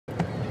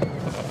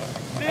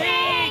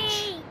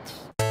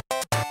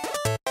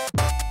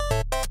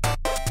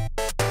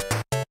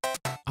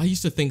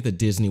used to think that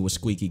Disney was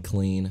squeaky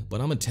clean, but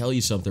I'm gonna tell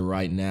you something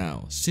right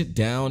now. Sit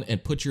down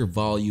and put your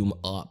volume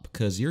up,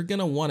 cause you're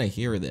gonna wanna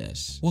hear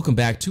this. Welcome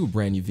back to a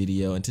brand new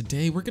video, and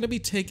today we're gonna be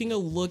taking a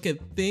look at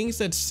things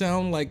that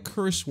sound like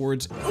curse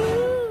words.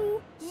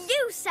 Ooh,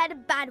 you said a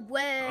bad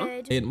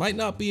word. It might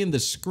not be in the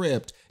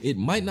script, it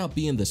might not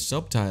be in the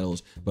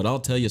subtitles, but I'll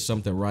tell you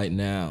something right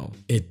now.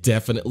 It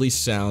definitely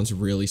sounds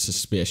really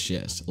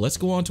suspicious. Let's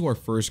go on to our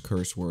first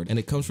curse word, and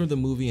it comes from the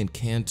movie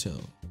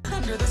Encanto.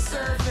 Under the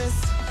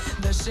surface,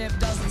 the ship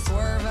doesn't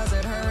swerve as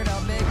it heard how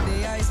big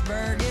the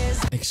iceberg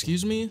is.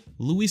 Excuse me?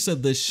 Louis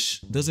said the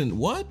doesn't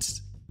what?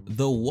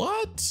 The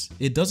what?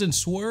 It doesn't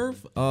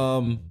swerve?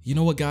 You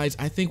know what, guys?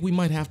 I think we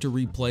might have to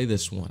replay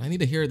this one. I need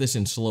to hear this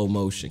in slow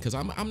motion because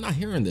I'm not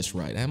hearing this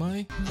right, am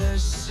I? The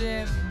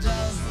ship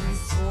doesn't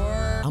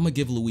swerve. I'm gonna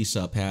give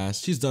Louisa a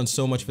pass. She's done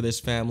so much for this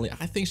family.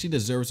 I think she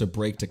deserves a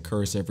break to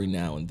curse every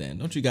now and then.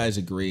 Don't you guys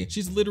agree?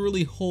 She's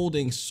literally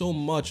holding so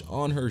much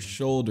on her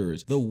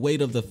shoulders. The weight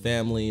of the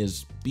family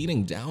is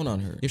beating down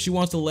on her. If she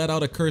wants to let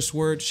out a curse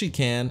word, she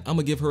can. I'm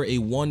gonna give her a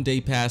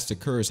 1-day pass to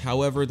curse.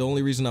 However, the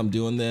only reason I'm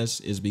doing this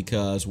is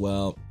because,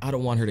 well, I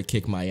don't want her to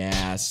kick my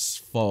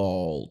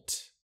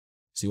asphalt.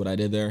 See what I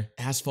did there?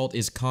 Asphalt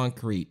is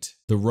concrete.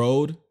 The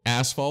road,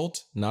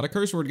 asphalt, not a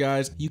curse word,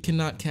 guys. You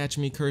cannot catch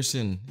me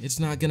cursing. It's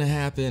not gonna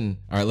happen.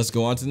 All right, let's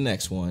go on to the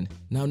next one.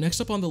 Now, next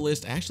up on the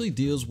list actually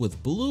deals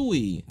with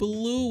Bluey.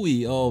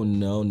 Bluey, oh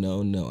no,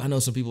 no, no. I know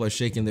some people are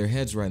shaking their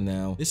heads right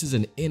now. This is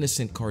an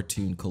innocent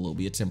cartoon,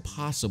 Kolobi. It's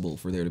impossible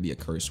for there to be a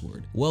curse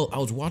word. Well, I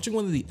was watching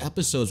one of the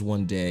episodes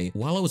one day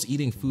while I was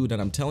eating food,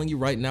 and I'm telling you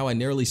right now, I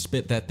nearly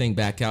spit that thing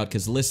back out,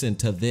 because listen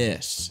to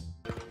this.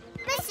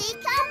 Missy,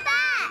 come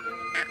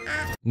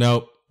back.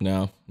 Nope.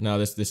 No,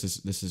 this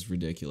is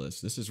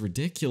ridiculous. This is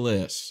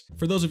ridiculous.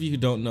 For those of you who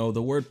don't know,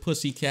 the word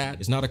pussycat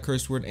is not a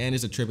curse word and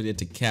is attributed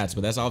to cats,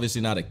 but that's obviously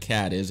not a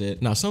cat, is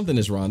it? Now, something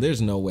is wrong. There's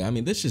no way. I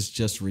mean, this is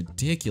just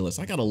ridiculous.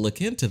 I gotta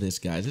look into this,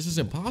 guys. This is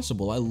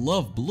impossible. I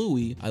love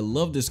Bluey. I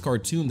love this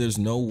cartoon. There's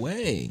no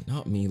way.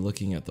 Not me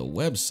looking at the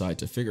website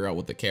to figure out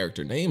what the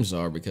character names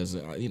are because,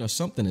 you know,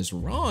 something is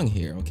wrong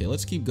here. Okay,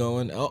 let's keep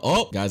going.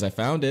 Oh, guys, I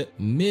found it.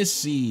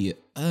 Missy.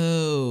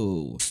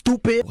 Oh.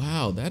 Stupid.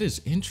 Wow, that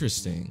is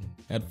interesting.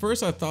 At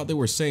first, I thought they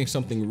were saying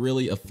something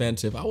really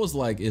offensive. I was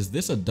like, is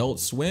this Adult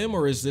Swim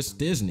or is this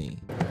Disney?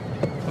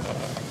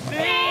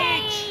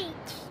 Bitch.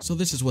 So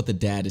this is what the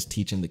dad is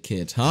teaching the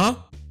kids, huh?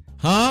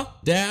 Huh,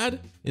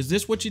 Dad? Is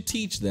this what you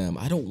teach them?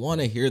 I don't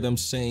want to hear them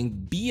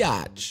saying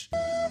biatch.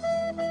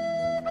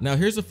 Now,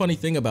 here's the funny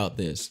thing about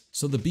this.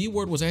 So the B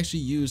word was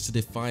actually used to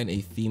define a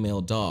female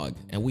dog.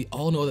 And we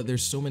all know that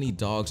there's so many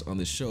dogs on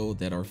the show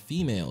that are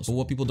females. But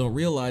what people don't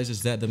realize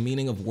is that the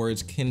meaning of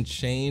words can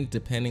change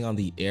depending on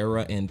the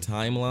era and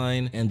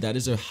timeline. And that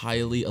is a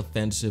highly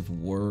offensive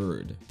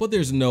word. But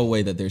there's no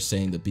way that they're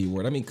saying the B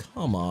word. I mean,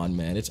 come on,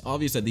 man. It's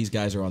obvious that these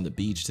guys are on the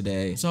beach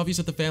today. It's obvious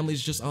that the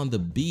family's just on the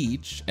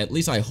beach. At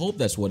least I hope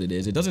that's what it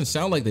is. It doesn't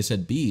sound like they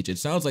said beach. It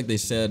sounds like they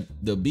said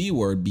the B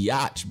word,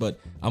 biatch. But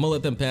I'm gonna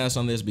let them pass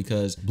on this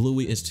because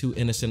Bluey is too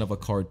innocent of a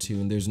cartoon.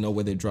 There's no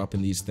way they're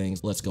dropping these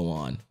things. Let's go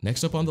on.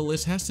 Next up on the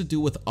list has to do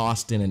with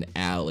Austin and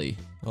Allie.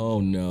 Oh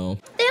no.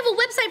 They have a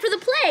website for the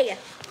play.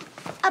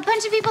 A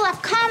bunch of people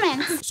have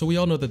comments. So we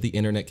all know that the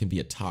internet can be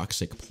a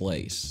toxic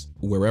place.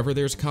 Wherever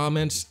there's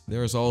comments,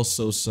 there's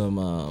also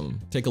some,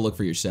 take a look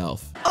for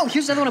yourself. Oh,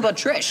 here's another one about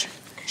Trish.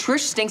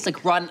 Trish stinks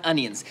like rotten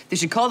onions. They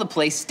should call the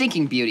place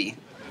Stinking Beauty.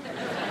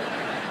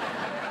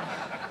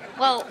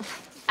 Well,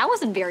 that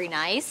wasn't very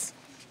nice.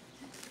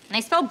 And I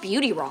spelled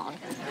beauty wrong.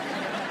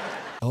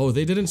 Oh,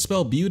 they didn't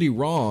spell beauty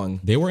wrong.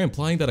 They were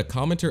implying that a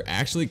commenter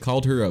actually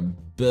called her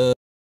the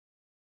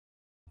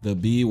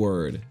B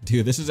word.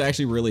 Dude, this is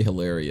actually really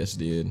hilarious,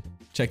 dude.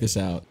 Check this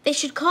out. They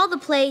should call the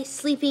play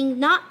Sleeping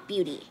Not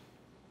Beauty.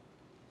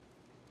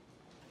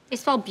 I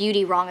spelled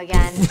beauty wrong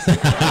again.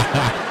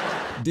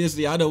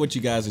 Disney, I know what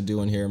you guys are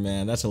doing here,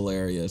 man. That's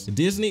hilarious.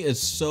 Disney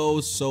is so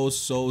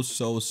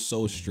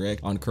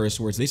strict on curse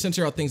words. They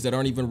censor out things that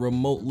aren't even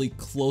remotely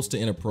close to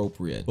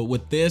inappropriate. But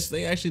with this,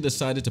 they actually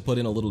decided to put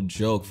in a little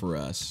joke for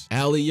us.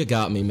 Allie, you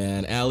got me,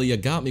 man. Allie, you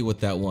got me with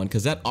that one,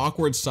 because that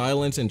awkward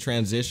silence and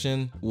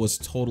transition was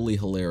totally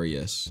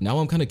hilarious. Now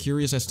I'm kind of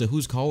curious as to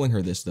who's calling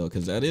her this, though,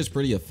 because that is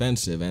pretty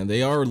offensive, and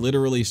they are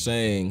literally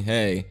saying,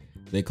 hey,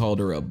 they called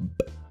her a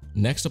b.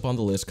 Next up on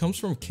the list comes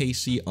from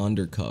Casey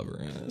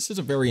Undercover. This is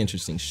a very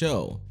interesting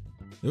show.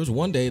 There was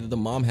one day that the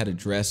mom had a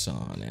dress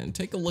on, and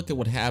take a look at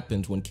what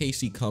happens when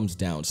Casey comes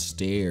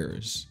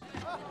downstairs.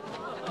 What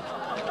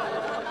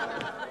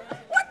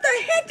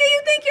the heck do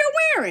you think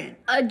you're wearing?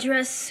 A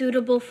dress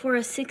suitable for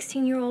a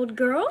 16-year-old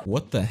girl?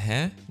 What the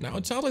heck? Now,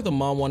 it sounds like the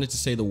mom wanted to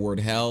say the word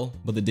hell,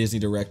 but the Disney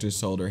directors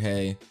told her,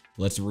 hey,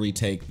 let's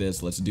retake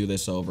this, let's do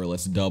this over,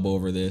 let's dub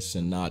over this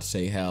and not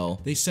say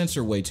hell. They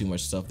censor way too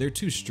much stuff. They're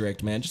too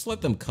strict, man. Just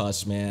let them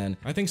cuss, man.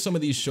 I think some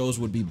of these shows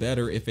would be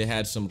better if it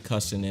had some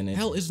cussing in it.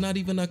 Hell is not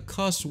even a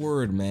cuss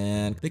word,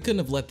 man. They couldn't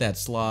have let that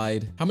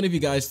slide. How many of you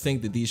guys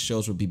think that these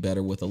shows would be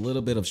better with a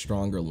little bit of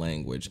stronger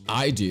language?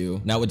 I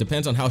do. Now, it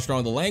depends on how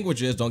strong the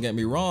language is, don't get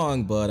me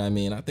wrong, but I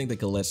mean, I think they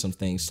could let some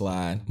things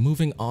slide.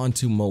 Moving on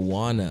to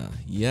Moana.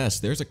 Yes,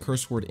 there's a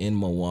curse word in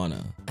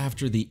Moana.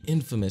 After the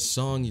infamous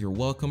song You're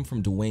Welcome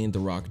from Dwayne "The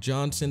Rock"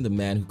 Johnson, the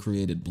man who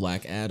created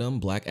Black Adam.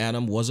 Black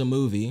Adam was a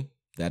movie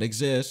that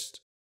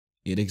exists.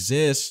 It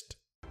exists.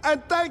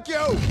 And thank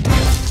you!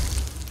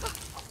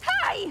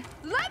 Hey!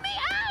 Let me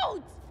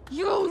out!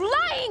 You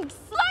lying,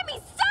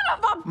 slimy son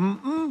of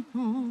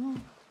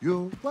a...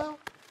 You're welcome.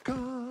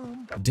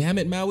 Damn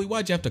it, Maui,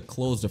 why'd you have to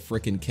close the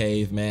frickin'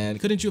 cave, man?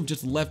 Couldn't you have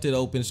just left it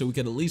open so we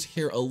could at least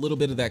hear a little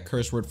bit of that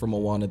curse word from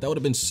Moana? That would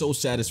have been so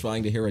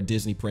satisfying to hear a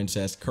Disney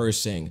princess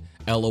cursing.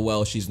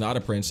 LOL, she's not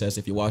a princess.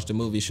 If you watch the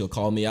movie, she'll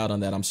call me out on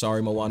that. I'm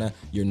sorry, Moana,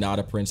 you're not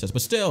a princess.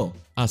 But still,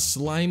 a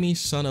slimy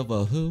son of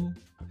a who?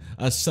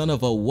 A son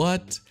of a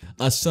what?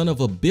 A son of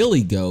a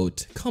billy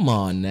goat? Come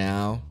on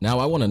now. Now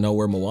I want to know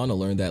where Moana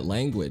learned that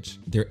language.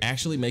 They're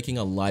actually making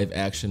a live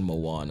action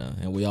Moana,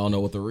 and we all know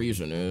what the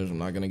reason is. I'm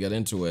not going to get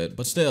into it,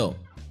 but still,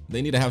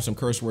 they need to have some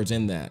curse words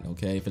in that,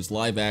 okay? If it's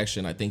live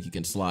action, I think you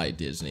can slide,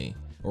 Disney,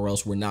 or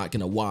else we're not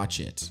going to watch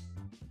it.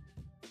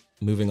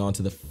 Moving on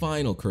to the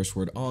final curse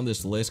word on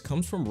this list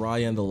comes from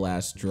Raya and the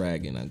Last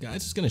Dragon. Now, guys,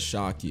 it's going to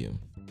shock you.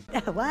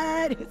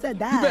 What? Who said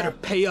that? You better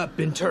pay up,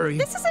 Binturi.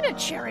 This isn't a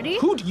charity.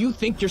 Who do you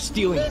think you're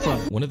stealing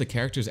from? One of the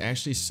characters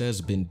actually says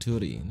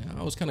Binturi.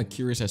 Now, I was kind of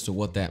curious as to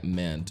what that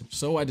meant,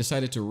 so I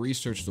decided to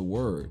research the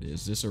word.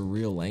 Is this a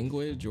real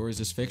language or is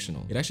this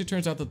fictional? It actually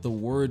turns out that the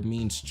word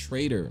means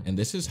traitor, and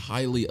this is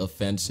highly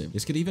offensive.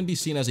 This could even be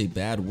seen as a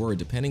bad word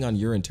depending on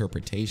your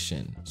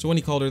interpretation. So when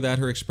he called her that,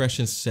 her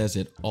expression says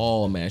it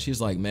all, man.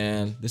 She's like,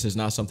 man, this is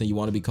not something you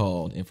want to be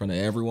called in front of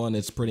everyone.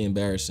 It's pretty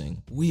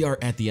embarrassing. We are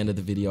at the end of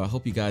the video. I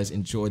hope you guys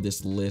enjoyed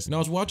this list. Now, I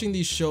was watching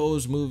these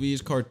shows,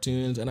 movies,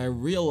 cartoons, and I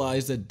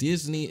realized that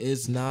Disney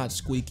is not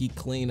squeaky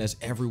clean as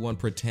everyone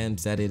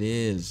pretends that it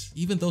is.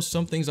 Even though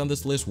some things on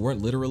this list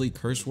weren't literally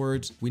curse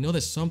words, we know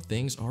that some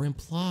things are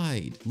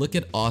implied. Look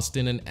at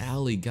Austin and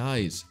Allie,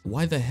 guys.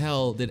 Why the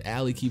hell did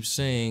Allie keep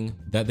saying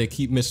that they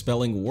keep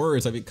misspelling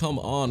words? I mean, come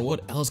on,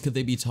 what else could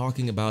they be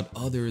talking about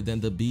other than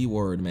the B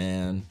word,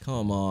 man?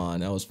 Come on,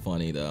 that was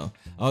funny though.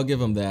 I'll give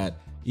them that.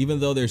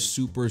 Even though they're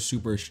super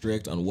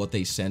strict on what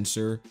they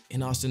censor,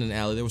 in Austin and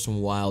Allie, there was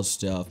some wild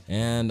stuff,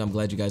 and I'm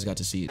glad you guys got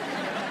to see it.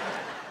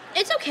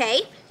 It's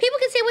okay. People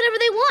can say whatever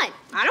they want.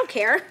 I don't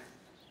care.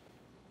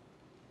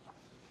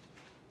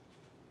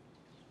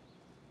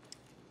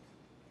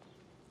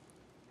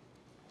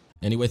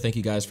 Anyway, thank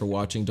you guys for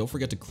watching. Don't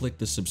forget to click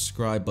the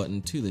subscribe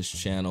button to this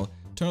channel.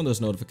 Turn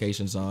those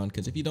notifications on,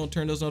 because if you don't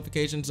turn those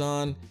notifications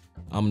on,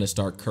 I'm gonna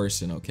start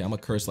cursing, okay? I'm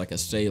gonna curse like a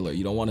sailor.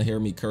 You don't want to hear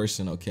me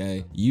cursing,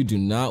 okay? You do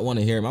not want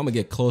to hear me. I'm gonna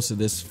get close to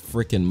this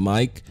freaking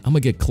mic. I'm gonna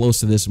get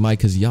close to this mic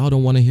because y'all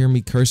don't want to hear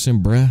me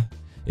cursing, bruh.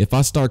 If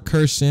I start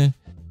cursing,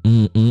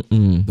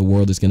 the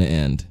world is gonna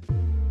end.